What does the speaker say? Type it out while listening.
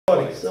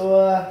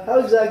So, how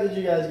exactly did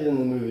you guys get in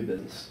the movie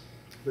business?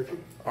 Richard?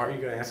 Aren't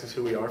you going to ask us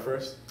who we are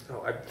first?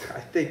 Oh, I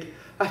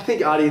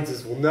think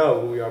audiences will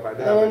know who we are by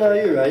now. No,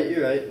 you're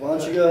right. Why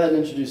don't you go ahead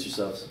and introduce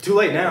yourselves? Too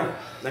late now.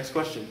 Next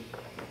question.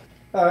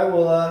 Alright,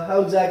 well,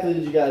 how exactly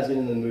did you guys get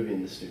into the movie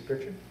industry?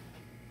 Richard?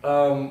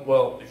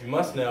 Well, if you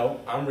must know,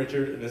 I'm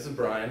Richard and this is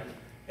Brian.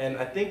 And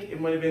I think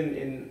it might have been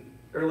in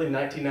early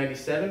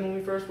 1997 when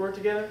we first worked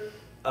together.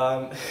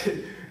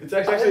 It's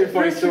actually a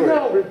funny story.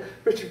 No,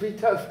 Richard,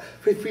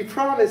 we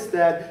promised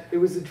that it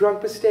was a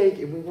drunk mistake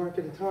and we weren't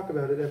going to talk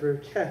about it ever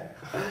again.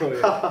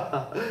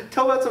 Oh, yeah.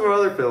 Tell about some of our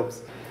other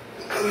films.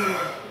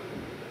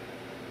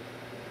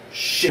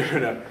 Shit,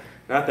 no,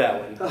 not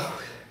that one.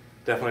 Oh.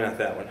 Definitely not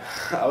that one.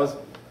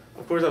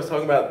 Of course, I was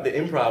talking about the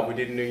improv we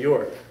did in New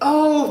York.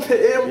 Oh, the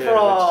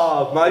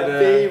improv, my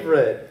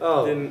favorite.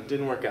 Oh,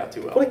 didn't work out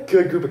too well. What a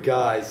good group of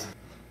guys.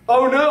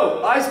 Oh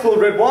no, I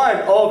spilled red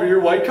wine all over your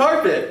white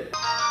carpet.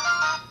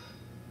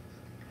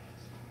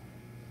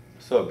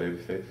 What's up,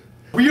 babyface?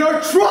 We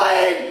are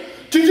trying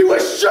to do a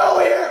show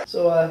here!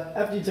 So,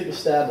 after you took a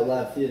stab at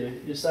live theater, you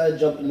decided to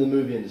jump into the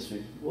movie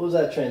industry. What was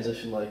that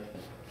transition like?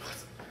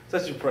 It's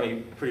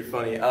actually pretty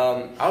funny.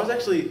 I was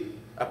actually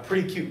a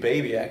pretty cute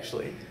baby,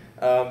 actually.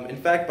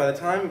 In fact, by the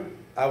time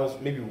I was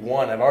maybe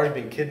 1, I've already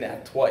been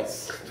kidnapped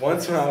twice.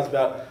 Once when I was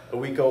about a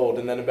week old,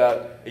 and then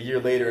about a year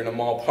later in a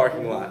mall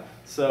parking lot.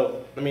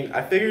 So, I mean,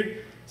 I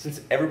figured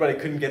since everybody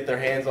couldn't get their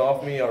hands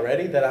off me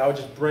already, that I would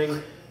just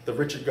bring the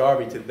Richard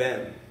Garvey to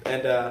them.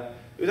 And it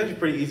was actually a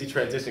pretty easy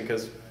transition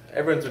because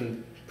everyone's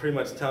been pretty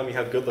much telling me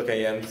how good looking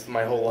I am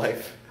my whole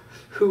life.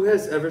 Who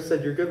has ever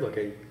said you're good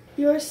looking?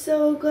 You're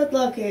so good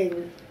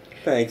looking.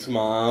 Thanks,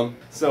 Mom.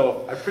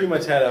 So I pretty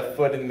much had a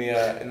foot in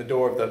the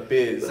door of the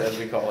biz, as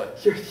we call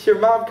it. Your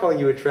mom calling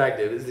you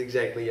attractive is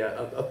exactly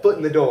a foot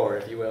in the door,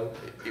 if you will.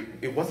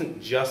 It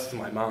wasn't just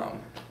my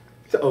mom.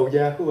 Oh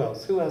yeah, who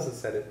else? Who else has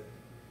said it?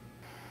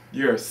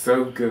 You're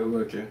so good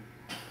looking.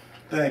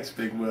 Thanks,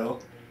 Big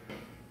Will.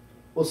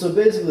 Well, so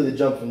basically the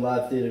jump from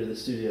live theater to the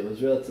studio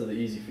was relatively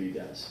easy for you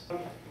guys.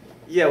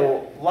 Yeah,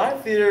 well,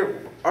 live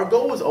theater, our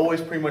goal was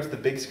always pretty much the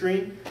big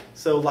screen.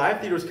 So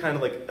live theater was kind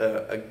of like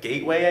a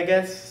gateway, I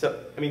guess.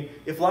 So, I mean,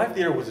 if live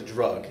theater was a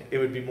drug, it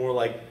would be more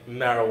like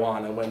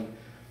marijuana. When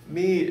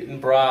me and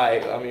Bri,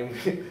 I mean,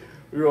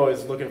 we were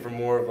always looking for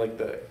more of like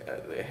the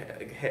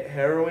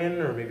heroin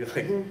or maybe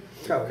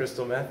like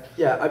crystal meth.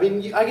 Yeah, I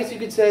mean, I guess you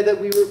could say that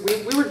we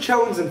were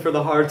chosen for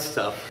the hard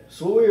stuff.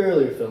 So what were your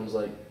earlier films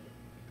like?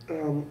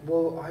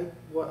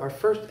 Our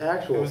first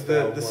actual It was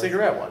film the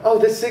cigarette one. Oh,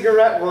 the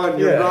cigarette one,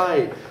 you're Yeah.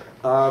 right.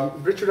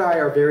 Richard and I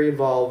are very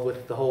involved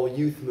with the whole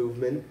youth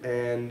movement,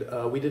 and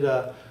we did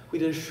a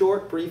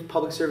short, brief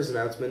public service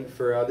announcement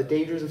for the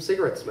dangers of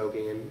cigarette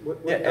smoking. And what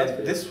Yeah, else and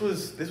we this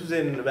was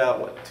in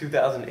about what,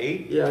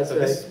 2008. Yeah, I'd so say.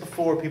 this is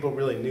before people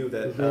really knew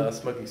that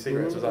smoking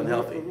cigarettes was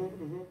unhealthy.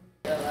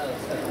 I'm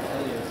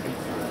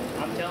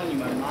telling you,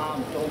 my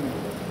mom told me.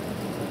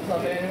 What's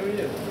up, man? Who are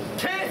you?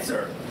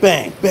 Cancer!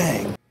 Bang,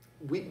 bang.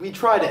 We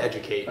try to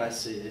educate. I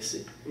see.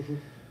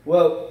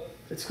 Well,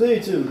 it's clear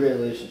you two have a great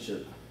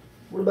relationship.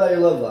 What about your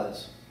love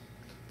lives?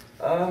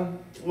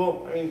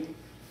 Well, I mean,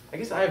 I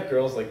guess I have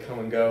girls like come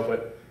and go,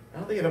 but I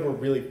don't think I've ever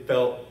really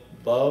felt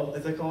love,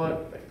 as they call it.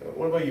 Like,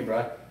 what about you,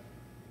 Bri?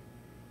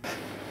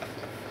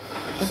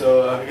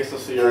 So, I guess I'll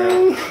see you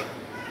around.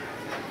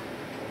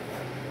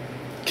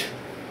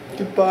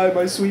 Goodbye,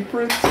 my sweet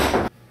prince.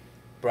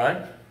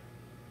 Brian?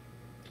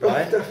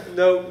 Brian?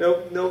 No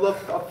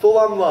love, full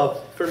on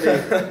love for me.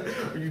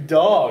 You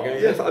dog. I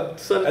mean, Yes, I'm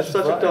such a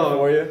Brian dog.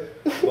 for you.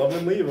 Love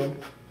him, leave him.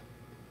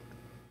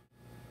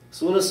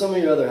 So what are some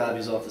of your other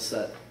hobbies off the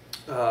set?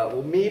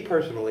 Well, me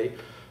personally,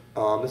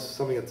 this is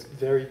something that's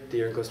very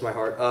dear and close to my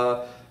heart.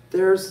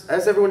 There's,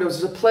 as everyone knows,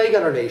 there's a plague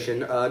on our nation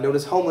known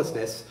as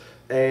homelessness.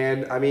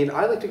 And I mean,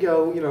 I like to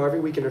go,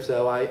 every weekend or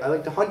so, I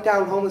like to hunt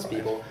down homeless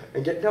people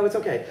and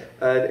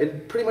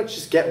and pretty much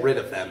just get rid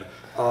of them.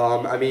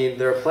 I mean,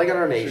 they're a plague on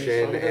our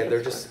nation, and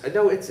they're just,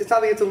 no, it's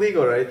not like it's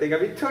illegal or anything. I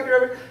mean, don't you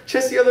remember,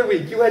 just the other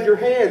week, you had your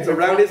hands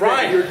around his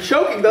neck, you were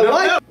choking the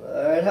life.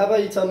 Alright, how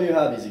about you tell me your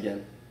hobbies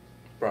again?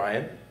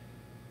 Brian?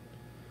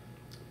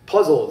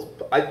 Puzzles.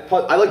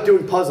 I like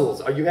doing puzzles.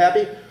 Are you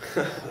happy?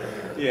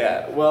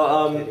 Yeah,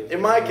 well,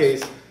 in my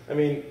case, I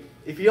mean,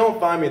 if you don't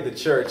find me at the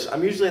church,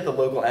 I'm usually at the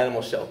local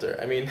animal shelter.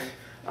 I mean,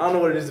 I don't know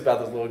what it is about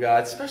those little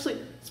guys,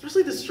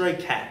 especially the stray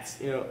cats.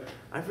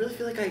 I really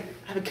feel like I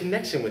have a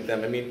connection with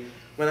them. I mean,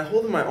 when I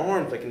hold them in my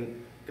arms, I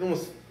can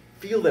almost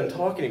feel them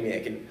talking to me. I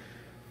can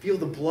feel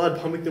the blood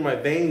pumping through my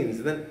veins,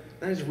 and then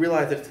I just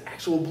realize that it's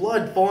actual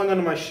blood falling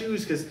onto my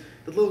shoes because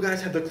the little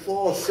guys have their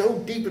claws so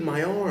deep in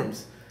my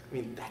arms. I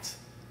mean, that's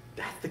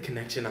the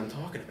connection I'm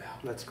talking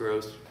about. That's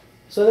gross.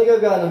 So I think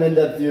I've gotten an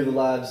in-depth view of the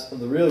lives of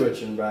the real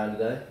Richard and Brian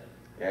today.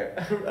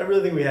 Yeah, I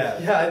really think we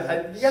have.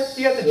 Yeah, you got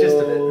the gist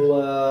of it.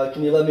 So,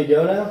 can you let me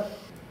go now?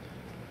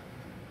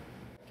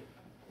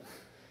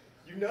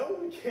 You know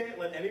we can't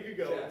let any of you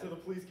go until the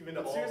police give in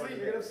to all. Seriously,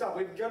 you're gonna stop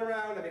waving the gun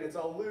around? I mean, it's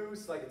all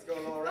loose, like it's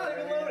going all around. Not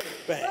even loaded.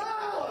 Bang.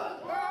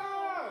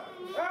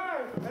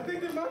 I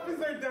think the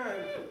muffins are done.